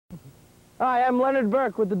Hi, I'm Leonard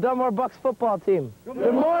Burke with the Dunmore Bucks football team.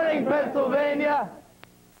 Good morning, Pennsylvania!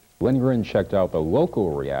 Lindgren checked out the local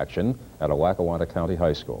reaction at a Lackawanna County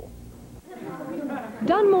high school.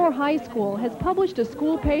 Dunmore High School has published a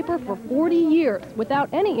school paper for 40 years without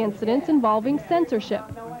any incidents involving censorship.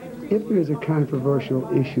 If there is a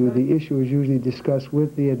controversial issue, the issue is usually discussed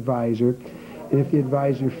with the advisor, and if the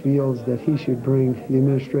advisor feels that he should bring the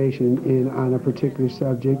administration in on a particular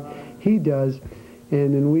subject, he does,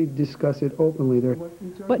 and then we discuss it openly there.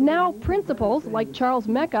 But now principals, like Charles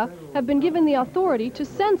Macker, have been given the authority to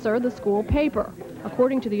censor the school paper.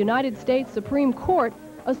 According to the United States Supreme Court,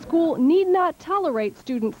 a school need not tolerate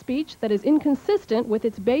student speech that is inconsistent with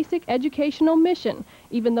its basic educational mission,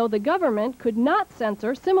 even though the government could not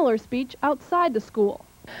censor similar speech outside the school.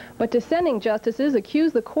 But dissenting justices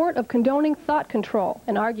accuse the court of condoning thought control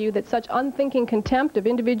and argue that such unthinking contempt of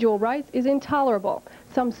individual rights is intolerable.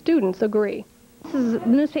 Some students agree. This is,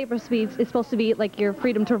 newspaper speech is supposed to be like your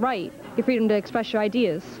freedom to write, your freedom to express your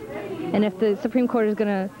ideas. And if the Supreme Court is going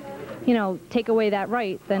to, take away that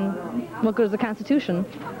right, then what good is the Constitution?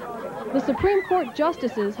 The Supreme Court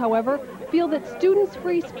justices, however, feel that students'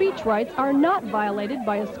 free speech rights are not violated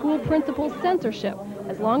by a school principal's censorship,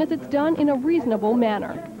 as long as it's done in a reasonable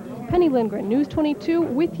manner. Penny Lindgren, News 22,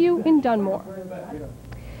 with you in Dunmore.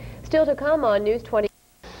 Still to come on News 20.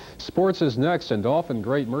 Sports is next, and Dolphin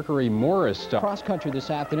great Mercury Morris. Cross country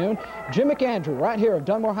this afternoon. Jim McAndrew, right here of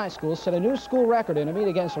Dunmore High School, set a new school record in a meet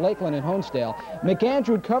against Lakeland and Honesdale.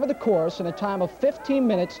 McAndrew covered the course in a time of 15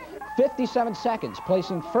 minutes, 57 seconds,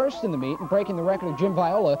 placing first in the meet and breaking the record of Jim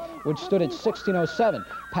Viola, which stood at 16:07.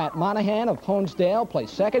 Pat Monahan of Honesdale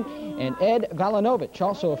placed second, and Ed Valanovich,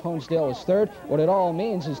 also of Honesdale, was third. What it all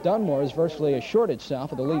means is Dunmore has virtually assured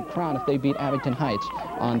itself of the league crown if they beat Abington Heights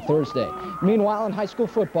on Thursday. Meanwhile, in high school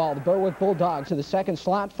football, the Berwick Bulldogs to the second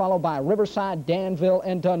slot, followed by Riverside, Danville,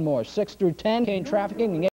 and Dunmore. 6 through 10, cane trafficking.